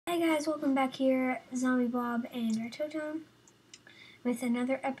guys, welcome back here, Zombie Bob and Ratotone, with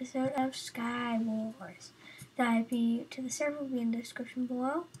another episode of Sky Wars. The IP to the server will be in the description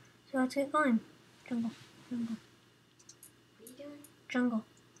below, so let's get going. Jungle. What are you doing? Jungle.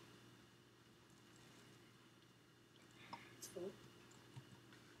 It's full.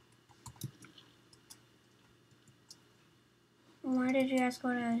 Why did you ask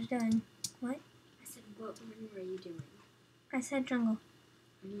what I was doing? What? I said, what one were you doing? I said jungle.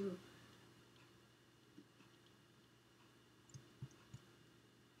 I know.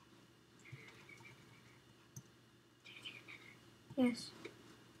 Yes.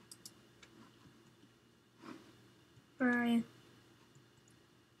 Where are you?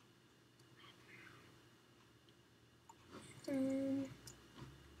 Wait,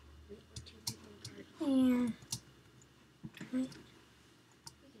 we're two people apart. Yeah. Wait. We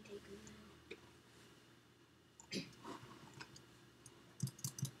can take them now.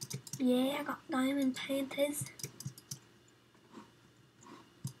 Yeah, I got diamond panthers.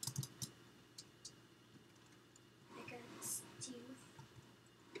 I got Steve.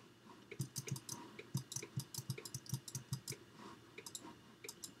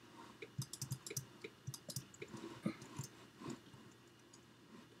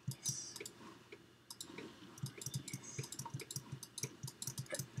 Yes.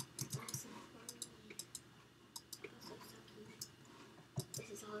 Awesome for me. Also sucky. This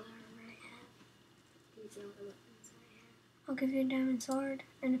is all I have. These are all the weapons I have. I'll give you a diamond sword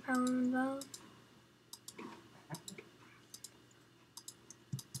and a power and bow.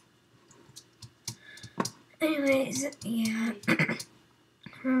 Anyways, yeah.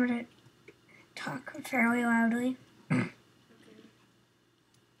 Remember to talk fairly loudly. Okay.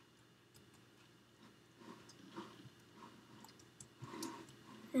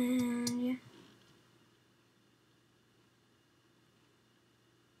 And yeah.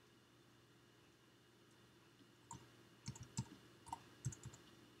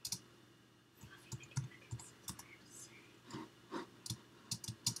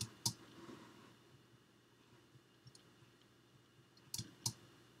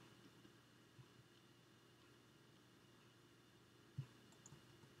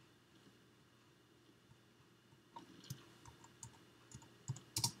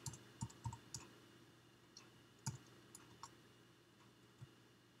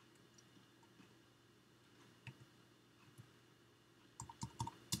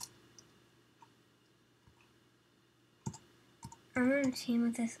 I'm gonna team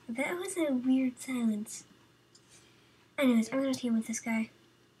with this. That was a weird silence. Anyways, I'm gonna team with this guy.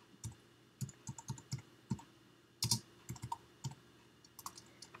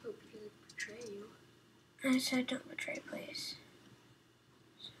 Hope he doesn't betray you. I said don't betray, please.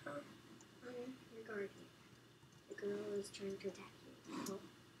 So, Your guardian. The girl is trying to attack you. Well,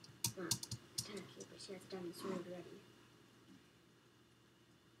 not attack you, but she has a diamond sword ready.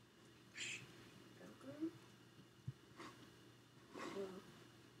 Go, girl. Well,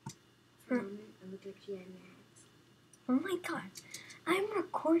 for a moment, it looked like she had an axe. oh my god, I'm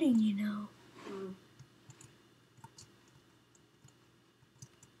recording, you know. Oh.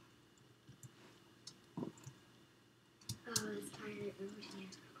 Oh, it's tired. Oh, yeah.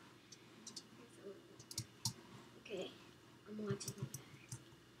 Okay, I'm watching you guys.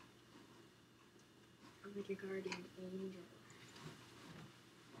 I'm like your guardian angel.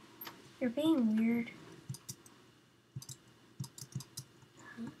 You're being weird.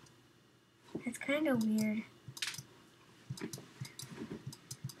 Huh? That's kind of weird. I'm just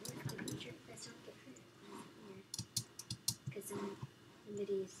making sure you guys don't get hurt. That's weird. Because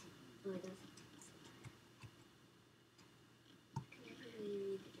somebody's. Oh, it doesn't. I can never really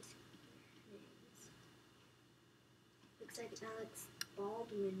read the names. Looks like Alex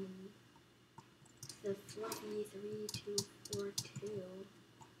Baldwin. The Fluffy 3242.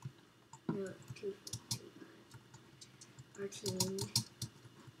 No, 2425. Our team.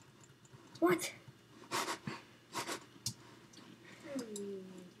 What?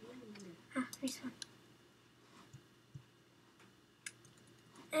 Ah, respawn.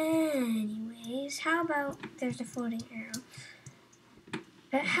 Anyways, how about there's a floating arrow?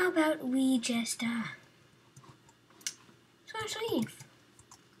 But how about we just leave?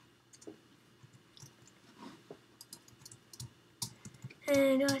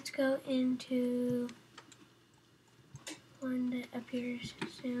 And let's go into one that appears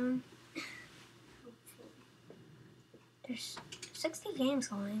soon. There's 60 games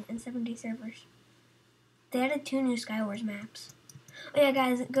going and 70 servers. They added 2 new Skywars maps. Oh yeah,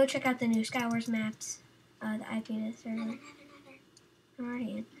 guys, go check out the new Skywars maps. The IP to the server. I'm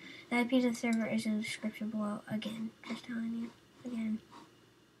already in. The IP to the server is in the description below. Again, just telling you. Again.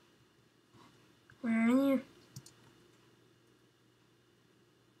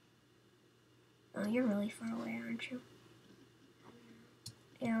 you're really far away, aren't you?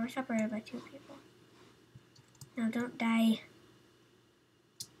 Yeah, we're separated by 2 people. Now, don't die.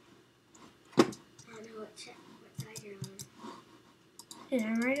 I don't know what side you're on. Dude,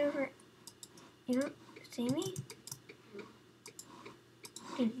 I'm right over... You don't see me?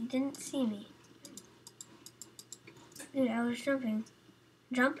 Dude, you didn't see me. Dude, I was jumping.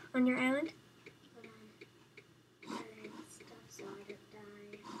 Jump on your island? Hold on. I had stuff so I don't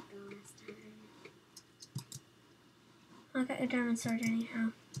die the last time. I got your diamond sword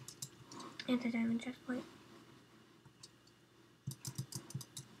anyhow. And a diamond chestplate.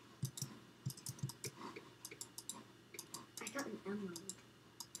 I got an emerald.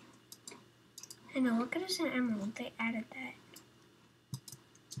 I know, what good is an emerald? They added that.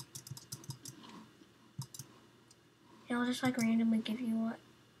 It'll just like randomly give you what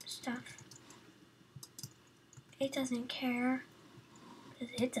stuff. It doesn't care.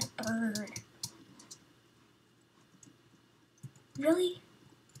 Because it's a bird. Really?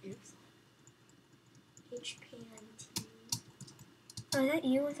 Oops. HPNT. Oh, is that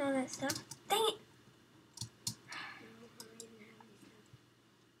you with all that stuff? Dang it! No, I don't even have any stuff.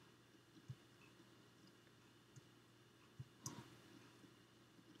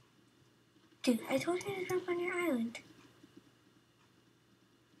 Dude, I told you to jump on your island.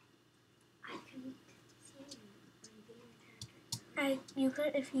 I couldn't see you. I'm being attacked right now. You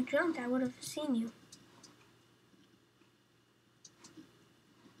could, if you jumped, I would have seen you.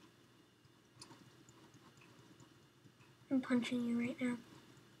 I'm punching you right now.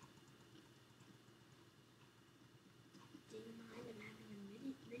 Do you mind? I'm having a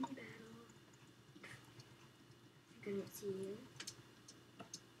mini battle. I think I don't see you.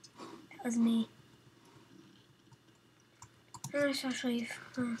 That was me. I guess leave.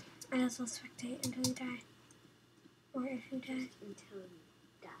 I guess I'll spectate until you die. Or if you die. Just until you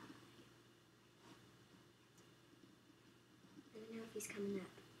die. Let me know if he's coming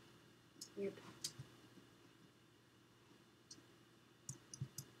up. Yep.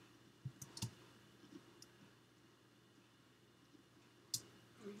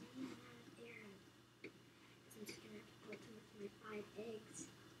 Oh, I need a lot of arrows. Because I'm just going to have to pull them with my 5 eggs.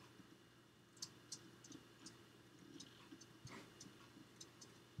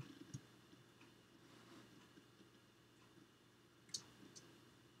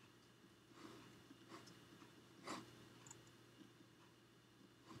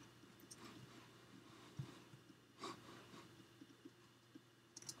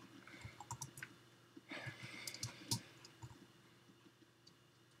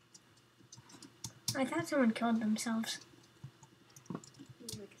 I thought someone killed themselves.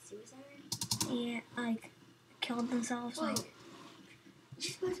 Like a suicide? Yeah, like, killed themselves. Whoa. Like,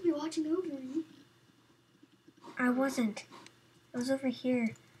 You're supposed to be watching over me. I wasn't. I was over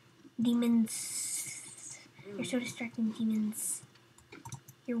here. Demons. You're so distracting, demons.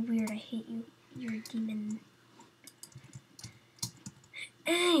 You're weird, I hate you. You're a demon.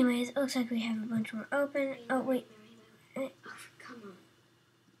 Anyways, it looks like we have a bunch more open. Oh, wait. Oh, come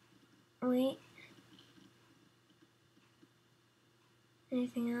on. Wait.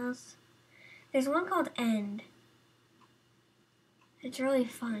 Anything else? There's one called End. It's really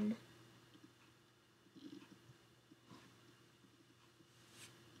fun.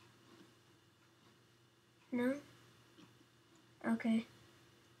 No? Okay.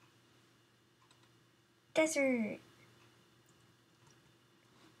 Desert.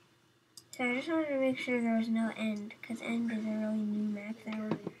 So I just wanted to make sure there was no End, because End is a really new map that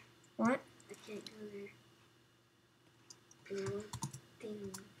we're... What? I can't go there. The little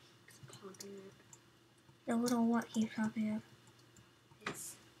thing keeps popping up. The little what keeps popping up?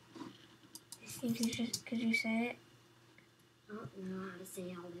 It's Could you say it? I don't know how to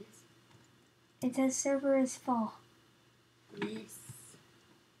say all this. It says server is full. Yes.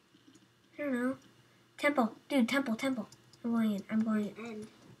 I don't know. Temple. Dude, temple. I'm going in. End.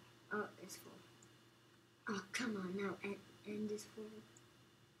 Oh, it's full. Oh, come on now. End is full.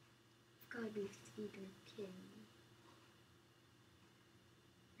 You've got to be sleeping a kid.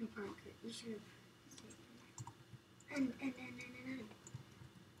 No, Parker. You should have stayed there. End.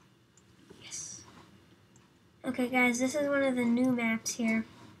 Yes. Okay, guys, this is one of the new maps here.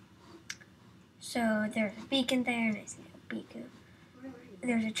 So there's a beacon there, and I see a beacon. Where are you?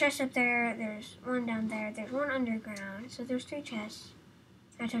 There's a chest up there, there's one down there, there's one underground, so there's 3 chests.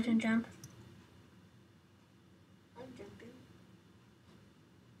 I touch and jump. I'm jumping.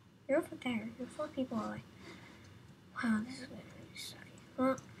 You're over there. You're 4 people away. Wow, this is really sucky.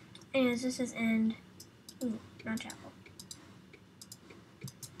 Well, anyways, this is End. Ooh, not chapel.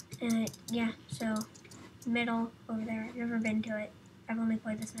 And yeah, so middle over there. I've never been to it. I've only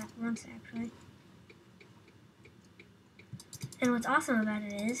played this map once, actually. And what's awesome about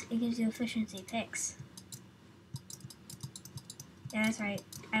it is it gives you efficiency picks. Yeah, that's right.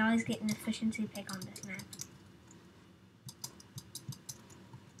 I always get an efficiency pick on this map.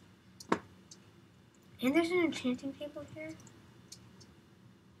 And there's an enchanting table here.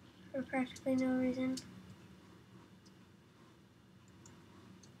 For practically no reason.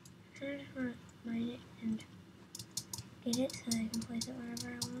 I just want to mine it and get it so that I can place it wherever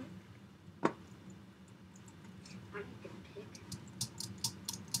I want. I'm gonna pick.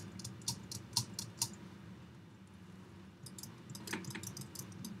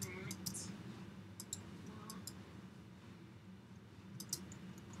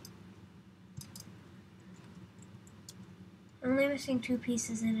 I'm only missing 2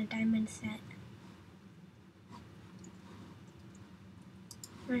 pieces in a diamond set.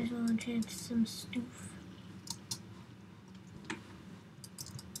 Might as well enchant some stoof.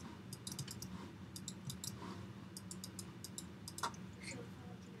 So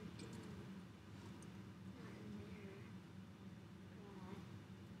far, you're doing not in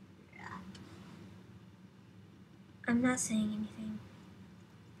there. God. I'm not saying anything.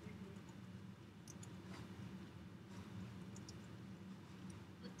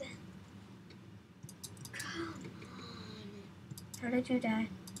 What the? Come on. How did you die?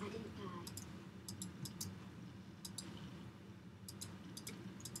 I didn't die.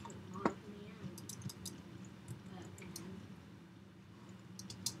 It logged me out. Again.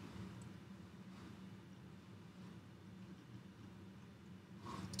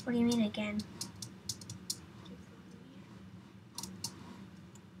 What do you mean again? Keeps logging me out.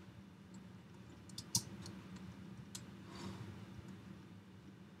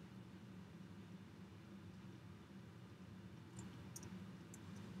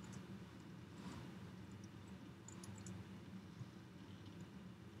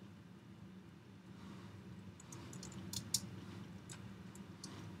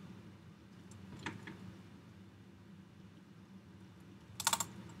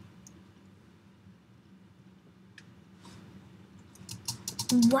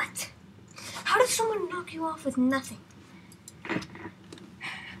 What? How does someone knock you off with nothing? You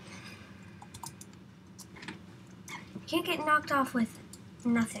can't get knocked off with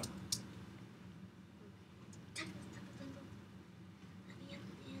nothing.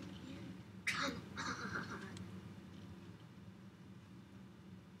 Come on.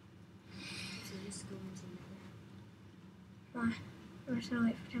 So just go into nether. Why? I'm just gonna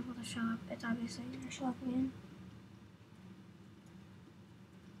wait for Temple to show up. It's obviously gonna show up again.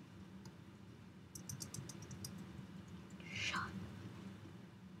 Show up.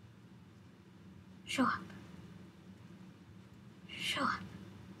 Show up. Show up.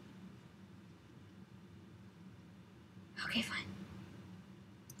 Okay, fine.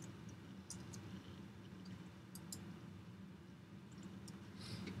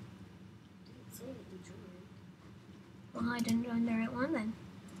 Didn't say that you joined. Well, I didn't join the right one then.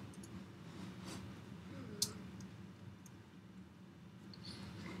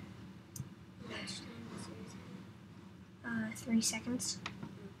 How much time is yours? 3 seconds.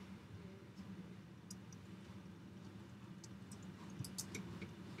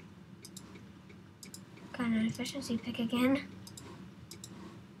 Got an efficiency pick again.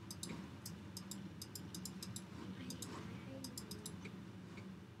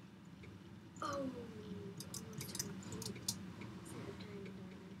 Oh, almost complete set of diamond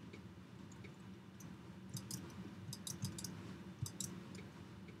armor.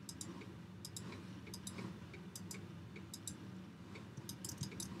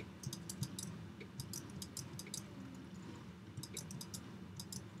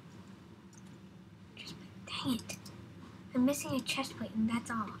 Dang it. I'm missing a chest plate and that's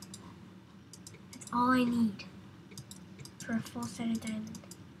all. That's all I need for a full set of diamond.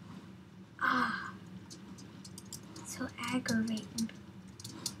 Ah. So aggravating.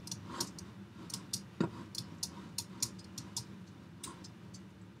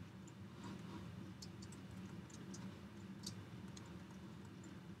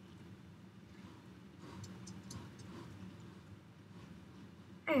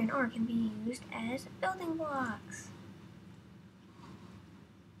 Iron ore can be used as building blocks.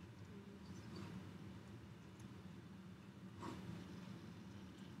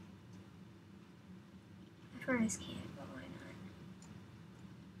 The furnace can't, but why not?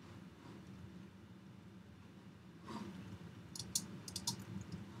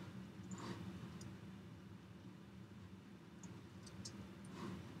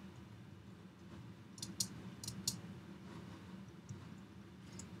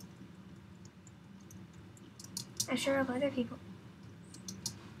 I sure hope other people.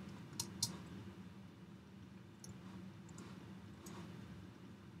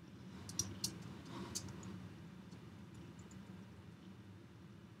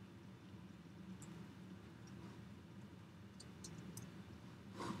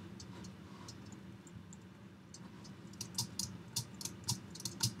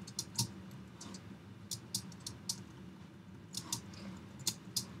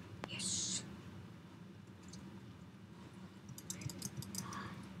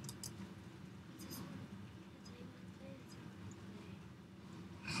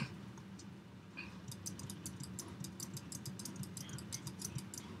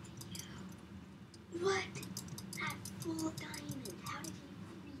 What? At full diamond. How did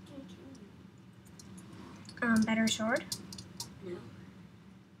he freaking kill you? Better sword. No.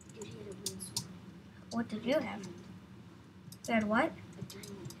 Dude, he had a one sword. What did you have? You had what? A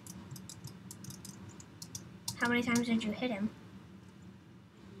diamond. How many times did you hit him?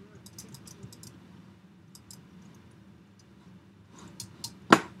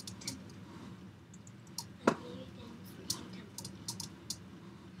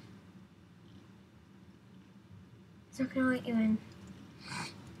 It's not gonna let you in.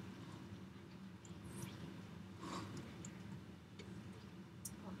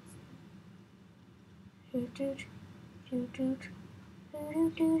 Doot doot, doot doot, doot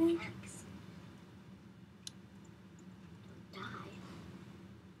doot doot. Axe. Don't die.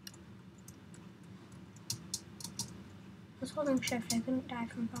 I was holding shift. I couldn't die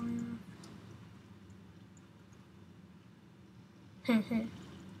from falling off. Dude,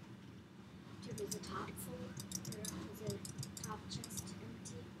 was the top full? Or was the top chest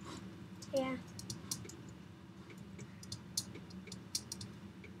empty? Yeah.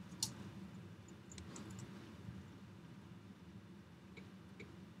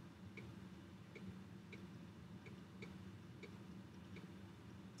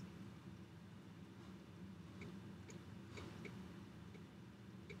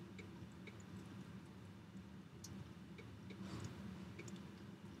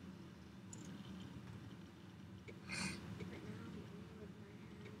 But now the only weapon I have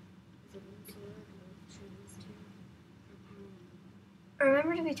is a one sword with trees too. Or power.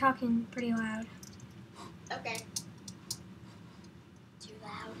 Remember to be talking pretty loud. Okay. Too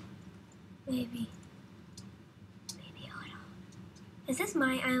loud. Maybe. Maybe a little. Is this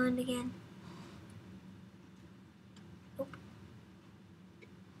my island again? Nope.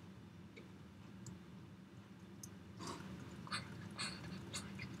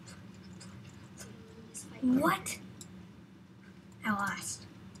 This fight What? I lost.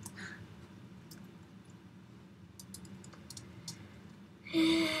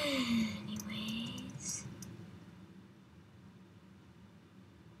 Anyways.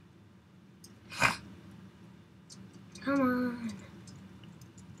 Come on.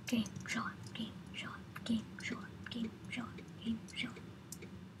 Game, show up, game, show up, game, show up, game, show up, game, show up.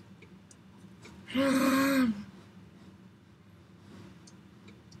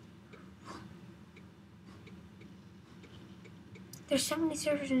 There's 70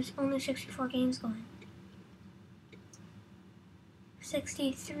 servers and there's only 64 games going.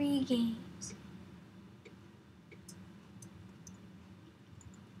 63 games.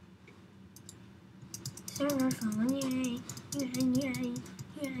 Server phone, yay, yay, yay,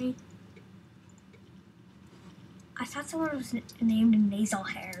 yay. I thought someone was named Nasal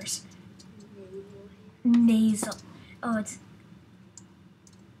Hairs. Nasal. Oh, it's.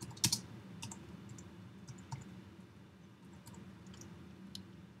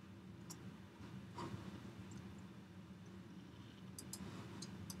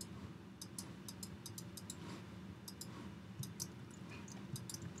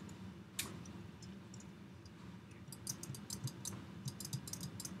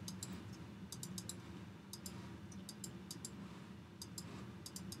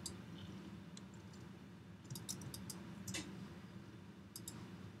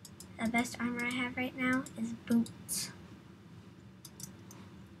 The best armor I have right now is boots.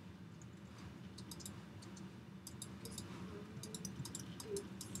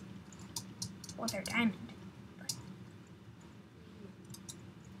 Well, they're diamond. But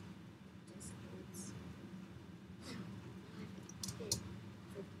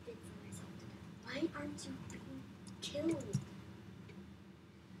Why aren't you being killed?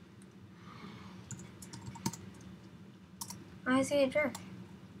 why is he a jerk?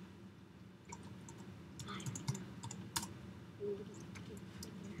 I don't know. Maybe he freaking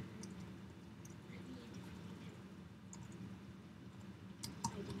hurt.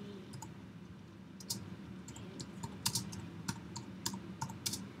 I didn't.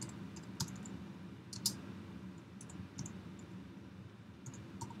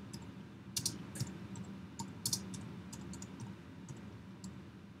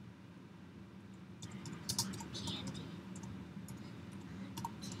 Candy.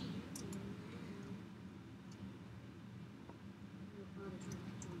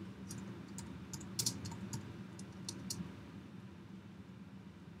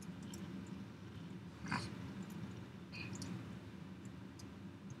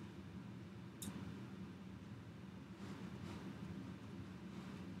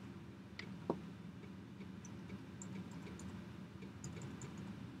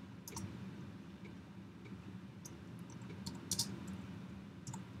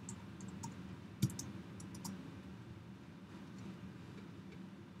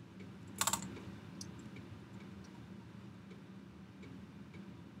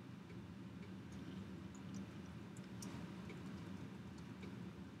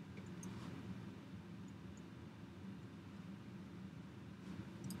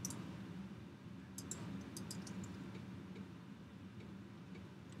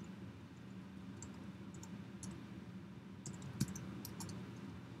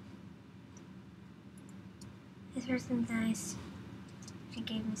 This person's nice. She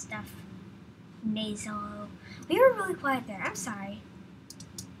gave me stuff. Nasal. We were really quiet there. I'm sorry.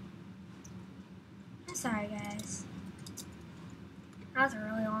 I'm sorry, guys. That was a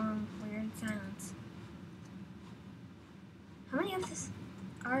really long, weird silence. How many of this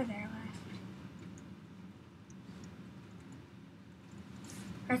are there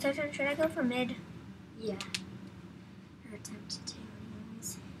left? Alright, should I go for mid? Yeah. Or attempt to,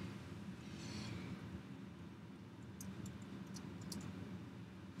 anyways.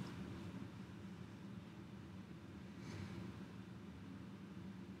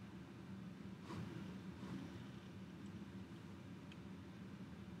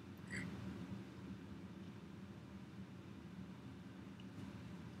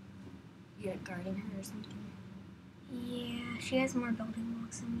 You're guarding her or something? Yeah, she has more building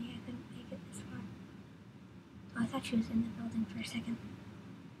blocks than me. I couldn't make it this far. Oh, I thought she was in the building for a second.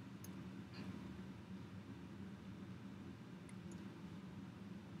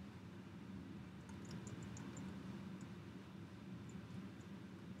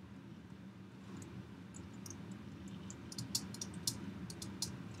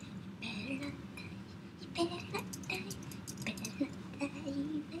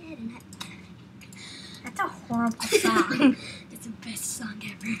 That's a horrible song. It's the best song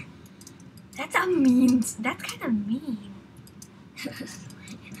ever. That's a mean. That's kind of mean.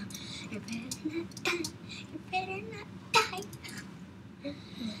 You better not die. You better not die.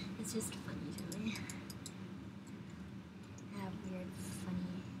 It's just funny to me. I have weird,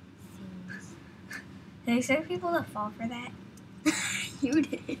 funny things. They expect people to fall for that. You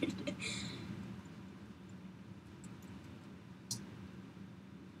did.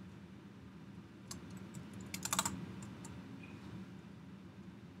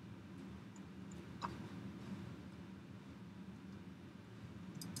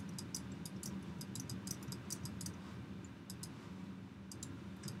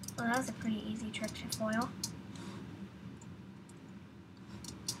 Well, that was a pretty easy trick to foil.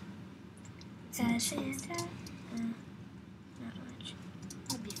 Santa. Not much.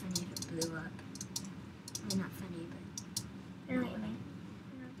 That'd be funny if it blew up. I mean, not funny, but I know what you mean.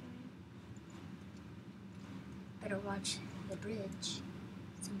 better watch the bridge.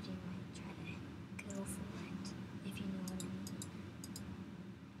 Somebody might try to go for it, if you know what I mean.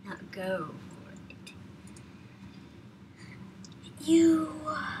 Not go for it. You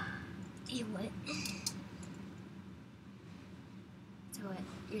what? So what?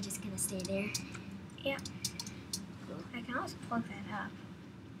 You're just gonna stay there? Yeah. Cool. I can always plug that up.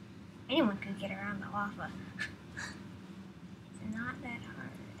 Anyone could get around the lava. It's not that hard.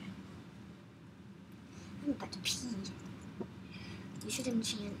 I'm about to pee. You should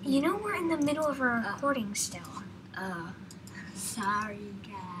enchant. You know we're in the middle of a recording still. Oh, sorry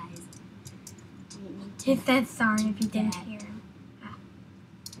guys. Didn't mean to. He said sorry if you didn't Yeah. hear him.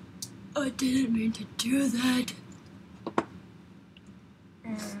 I didn't mean to do that.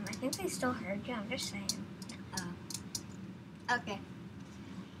 I think they still heard you. I'm just saying. Oh. Okay.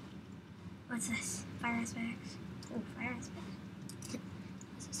 What's this? Fire aspects. Ooh, fire aspects.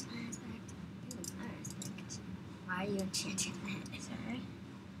 This is fire aspect. Ooh, fire aspect. Why are you enchanting that? Sorry.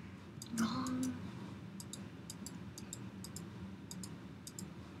 Wrong.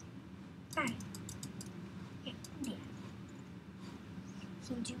 Hi. Yeah.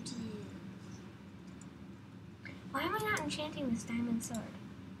 King Judy. Why am I not enchanting this diamond sword?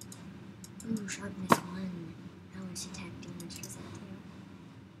 Ooh, sharpness 1. How much attack damage does that do?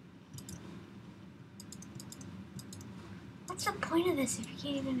 What's the point of this if you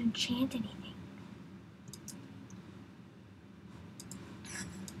can't even enchant anything?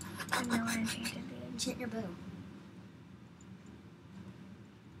 I know I enchanted the Enchant your bow.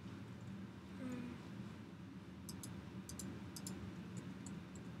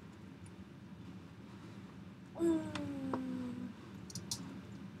 Ooh.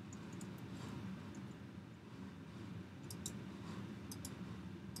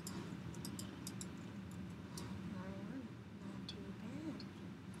 Not too bad.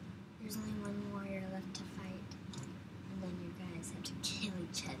 There's only one warrior left to fight. And then you guys have to kill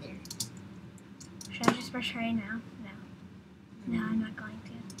each other. Should I just rush right now? No. No, I'm not going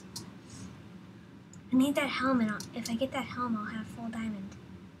to. I need that helmet. If I get that helmet, I'll have full diamond.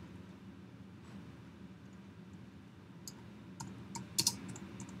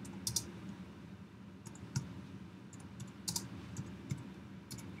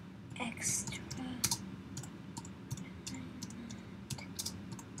 Extra.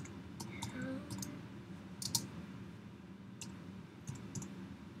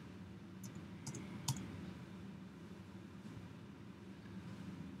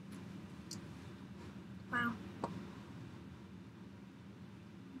 Wow.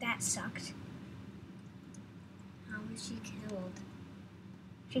 That sucked. How was she killed?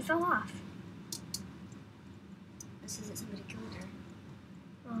 She fell off. This isn't somebody killed her.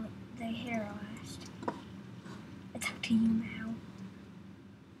 Well, they hit her last. It's up to you now.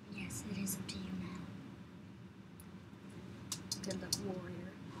 Yes, it is up to you now. Good luck,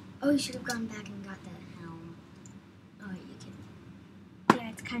 warrior. Oh, you should have gone back and got that helm. Oh, you can. Yeah,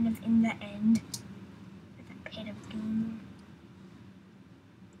 it's kind of in the end. At the pit of doom.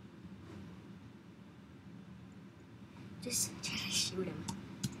 Just try to shoot him.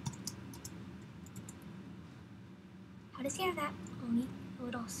 How does he have that neat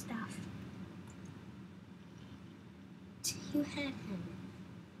little stuff? You had him.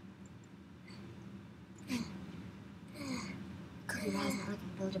 Good, I was not looking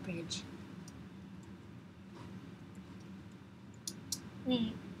to build a bridge.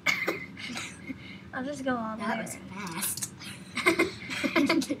 Wait. I'll just go all the way. That was fast.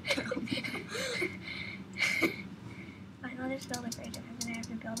 Fine, I'll just build a bridge. I'm gonna have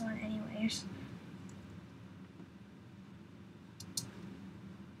to build one anyways.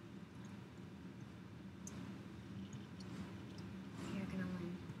 You're gonna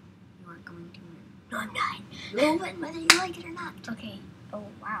win. You aren't going to win. No, I'm not. You'll win whether you like it or not. Okay. Oh,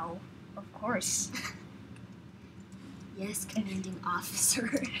 wow. Of course. Yes, commanding officer.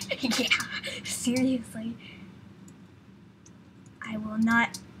 Yeah, seriously. I will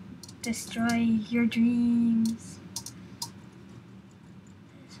not destroy your dreams.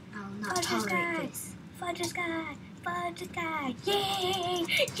 I will not Fudge the tolerate sky. this. Fudge the sky. Fudge the sky. Yay!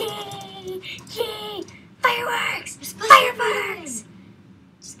 Yay! Yay! Fireworks! Fireworks!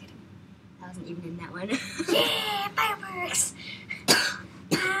 Just kidding. I wasn't even in that one. Yeah! Fireworks!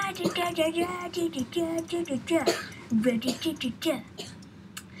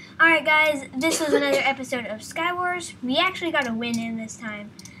 Alright guys, this was another episode of Skywars. We actually got a win in this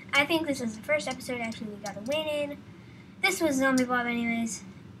time. I think this was the first episode actually we got a win in. This was Zombie Blob anyways.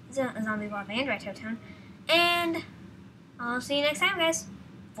 Zombie Blob and Retro Town. And I'll see you next time guys.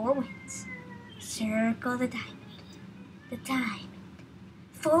 4 wins. Circle the diamond. The diamond.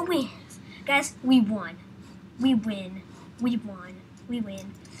 4 wins. Guys, we won. We win. We won. We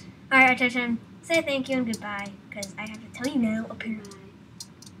win. Alright, Retro Town, say thank you and goodbye. Because I have to tell you now, apparently.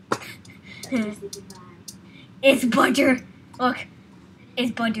 It's Butter. Look.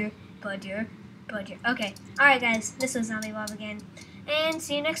 It's Butter. Butter. Butter. Okay. Alright, guys. This was Zombie Blob again. And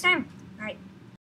see you next time. Alright.